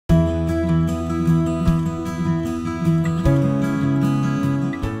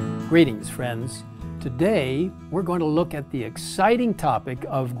Greetings, friends. Today, we're going to look at the exciting topic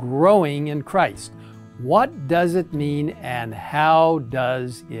of growing in Christ. What does it mean and how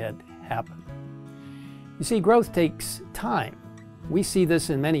does it happen? You see, growth takes time. We see this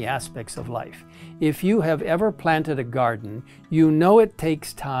in many aspects of life. If you have ever planted a garden, you know it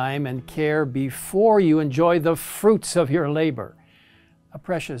takes time and care before you enjoy the fruits of your labor. A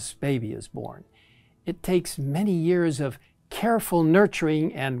precious baby is born. It takes many years of careful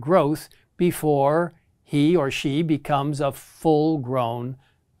nurturing and growth before he or she becomes a full-grown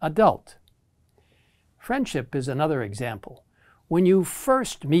adult. Friendship is another example. When you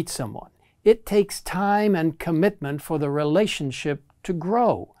first meet someone, it takes time and commitment for the relationship to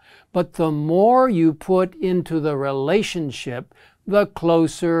grow. But the more you put into the relationship, the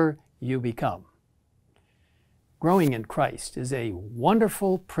closer you become. Growing in Christ is a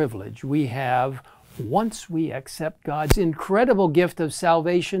wonderful privilege we have once we accept God's incredible gift of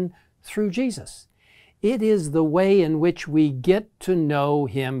salvation through Jesus. It is the way in which we get to know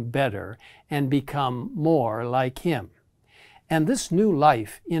Him better and become more like Him. And this new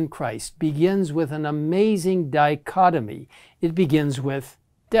life in Christ begins with an amazing dichotomy. It begins with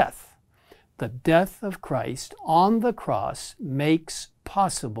death. The death of Christ on the cross makes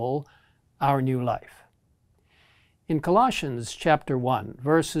possible our new life. In Colossians chapter 1,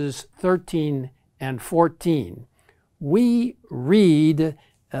 verses 13 and 14, we read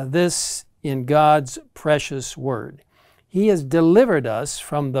this in God's precious word. He has delivered us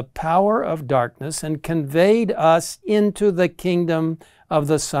from the power of darkness and conveyed us into the kingdom of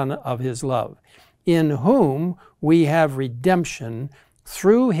the Son of His love, in whom we have redemption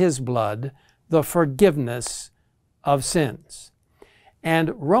through His blood, the forgiveness of sins.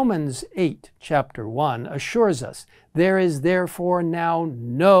 And Romans 8, chapter 1, assures us, there is therefore now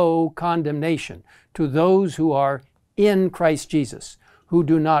no condemnation to those who are in Christ Jesus, who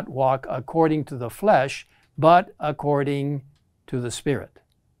do not walk according to the flesh, but according to the Spirit.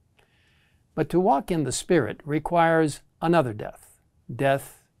 But to walk in the Spirit requires another death,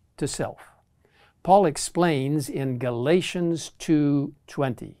 death to self. Paul explains in Galatians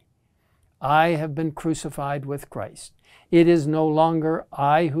 2:20, I have been crucified with Christ. It is no longer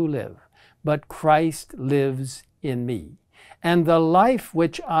I who live, but Christ lives in me. And the life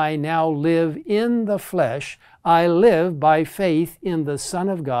which I now live in the flesh, I live by faith in the Son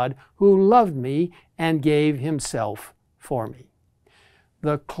of God, who loved me and gave Himself for me.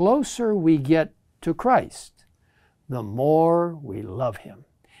 The closer we get to Christ, the more we love Him.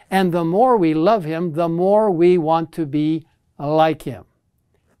 And the more we love Him, the more we want to be like Him.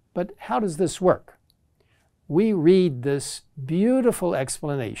 But how does this work? We read this beautiful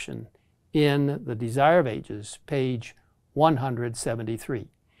explanation in The Desire of Ages, page 173.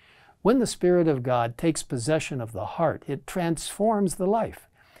 When the Spirit of God takes possession of the heart, it transforms the life.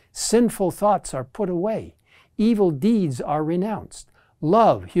 Sinful thoughts are put away. Evil deeds are renounced.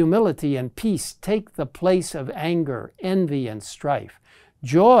 Love, humility, and peace take the place of anger, envy, and strife.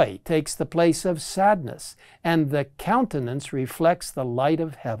 Joy takes the place of sadness, and the countenance reflects the light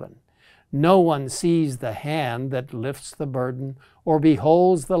of heaven. No one sees the hand that lifts the burden or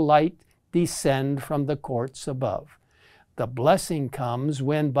beholds the light descend from the courts above. The blessing comes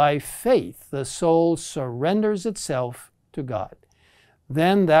when by faith the soul surrenders itself to God.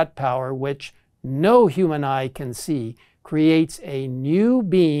 Then that power which no human eye can see creates a new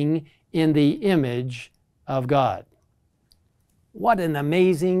being in the image of God. What an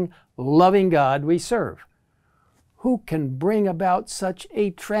amazing, loving God we serve. Who can bring about such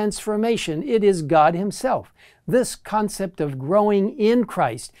a transformation? It is God Himself. This concept of growing in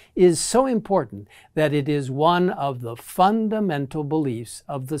Christ is so important that it is one of the fundamental beliefs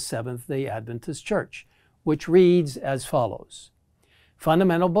of the Seventh-day Adventist Church, which reads as follows.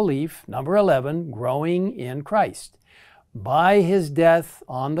 Fundamental belief, number 11, growing in Christ. By His death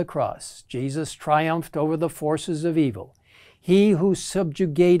on the cross, Jesus triumphed over the forces of evil. He who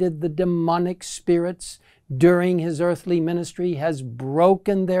subjugated the demonic spirits during His earthly ministry has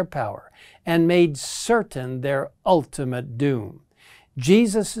broken their power and made certain their ultimate doom.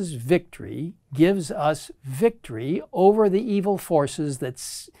 Jesus' victory gives us victory over the evil forces that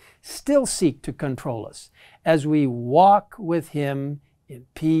still seek to control us as we walk with Him in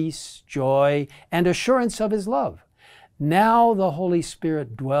peace, joy, and assurance of His love. Now the Holy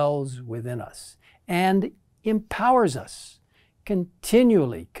Spirit dwells within us and empowers us.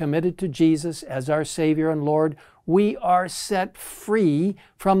 Continually committed to Jesus as our Savior and Lord, we are set free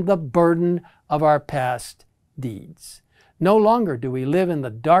from the burden of our past deeds. No longer do we live in the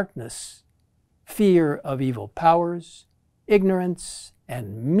darkness, fear of evil powers, ignorance,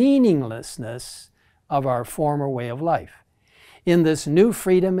 and meaninglessness of our former way of life. In this new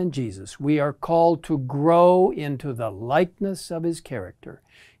freedom in Jesus, we are called to grow into the likeness of His character,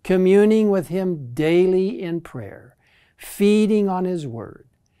 communing with Him daily in prayer, feeding on His Word,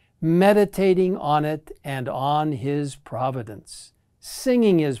 meditating on it and on His providence,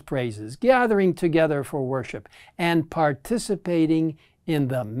 singing His praises, gathering together for worship, and participating in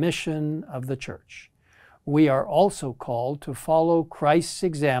the mission of the church. We are also called to follow Christ's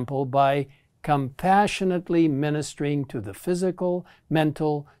example by compassionately ministering to the physical,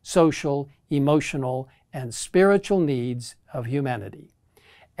 mental, social, emotional, and spiritual needs of humanity.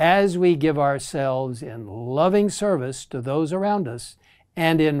 As we give ourselves in loving service to those around us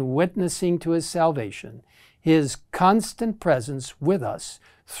and in witnessing to His salvation, His constant presence with us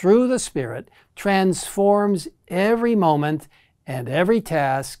through the Spirit transforms every moment and every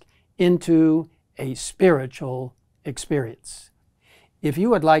task into a spiritual experience. If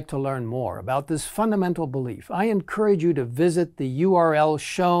you would like to learn more about this fundamental belief, I encourage you to visit the URL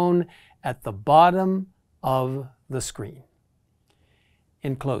shown at the bottom of the screen.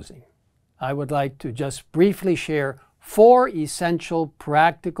 In closing, I would like to just briefly share 4 essential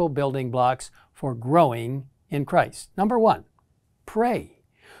practical building blocks for growing in Christ. Number 1, pray.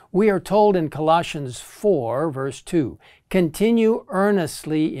 We are told in Colossians 4, verse 2, continue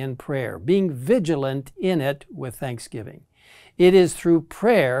earnestly in prayer, being vigilant in it with thanksgiving. It is through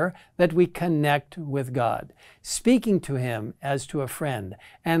prayer that we connect with God, speaking to Him as to a friend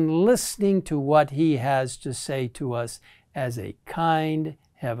and listening to what He has to say to us as a kind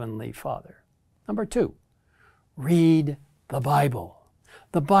Heavenly Father. Number 2, read the Bible.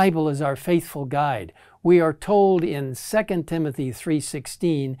 The Bible is our faithful guide. We are told in 2 Timothy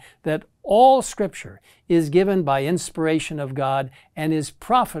 3:16 that all Scripture is given by inspiration of God and is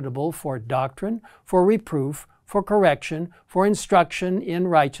profitable for doctrine, for reproof, for correction, for instruction in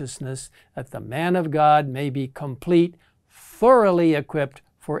righteousness, that the man of God may be complete, thoroughly equipped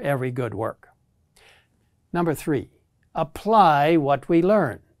for every good work. Number 3, apply what we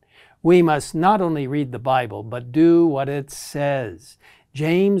learn. We must not only read the Bible, but do what it says.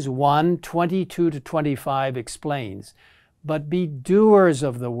 James 1:22-25 explains, "But be doers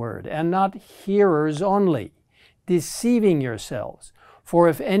of the word, and not hearers only, deceiving yourselves. For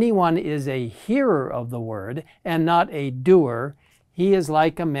if anyone is a hearer of the word, and not a doer, he is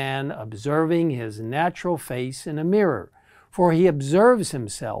like a man observing his natural face in a mirror. For he observes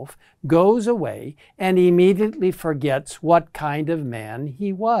himself, goes away, and immediately forgets what kind of man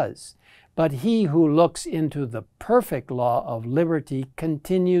he was. But he who looks into the perfect law of liberty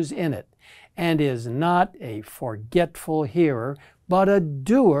continues in it, and is not a forgetful hearer, but a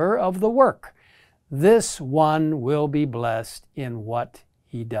doer of the work. This one will be blessed in what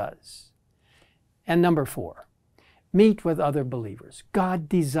he does." And number 4, meet with other believers. God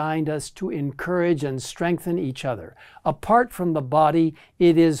designed us to encourage and strengthen each other. Apart from the body,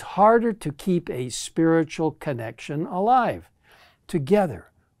 it is harder to keep a spiritual connection alive.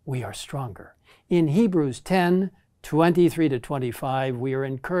 Together, we are stronger. In Hebrews 10:23-25, we are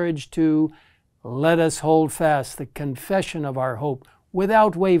encouraged to let us hold fast the confession of our hope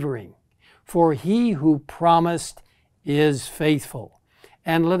without wavering. For He who promised is faithful.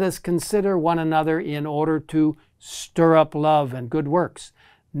 And let us consider one another in order to stir up love and good works,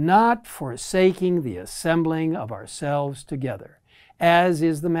 not forsaking the assembling of ourselves together, as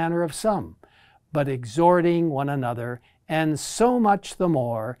is the manner of some, but exhorting one another, and so much the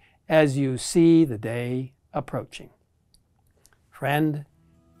more as you see the day approaching. Friend,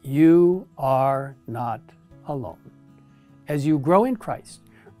 you are not alone. As you grow in Christ,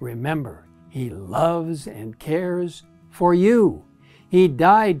 remember He loves and cares for you. He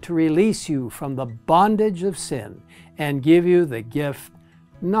died to release you from the bondage of sin and give you the gift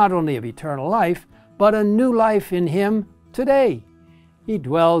not only of eternal life, but a new life in Him today. He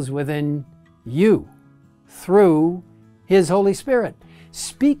dwells within you through His Holy Spirit,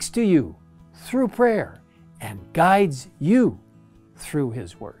 speaks to you through prayer, and guides you through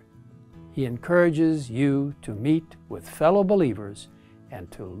His Word. He encourages you to meet with fellow believers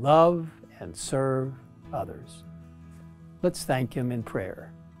and to love and serve others. Let's thank Him in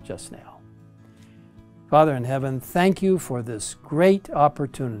prayer just now. Father in heaven, thank You for this great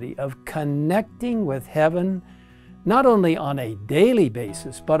opportunity of connecting with heaven, not only on a daily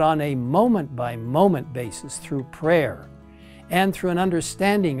basis, but on a moment-by-moment basis through prayer and through an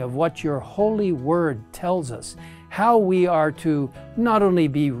understanding of what Your holy Word tells us, how we are to not only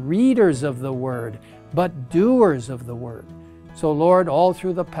be readers of the Word, but doers of the Word. So Lord, all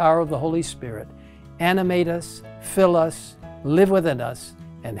through the power of the Holy Spirit, animate us, fill us, live within us,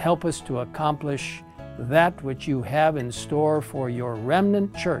 and help us to accomplish that which You have in store for Your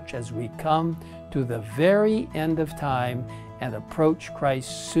remnant church as we come to the very end of time and approach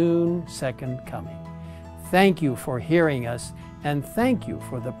Christ's soon second coming. Thank you for hearing us, and thank you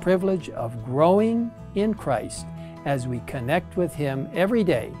for the privilege of growing in Christ as we connect with Him every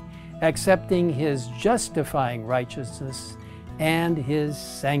day, accepting His justifying righteousness and His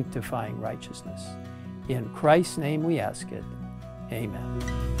sanctifying righteousness. In Christ's name we ask it.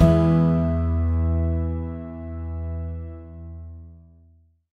 Amen.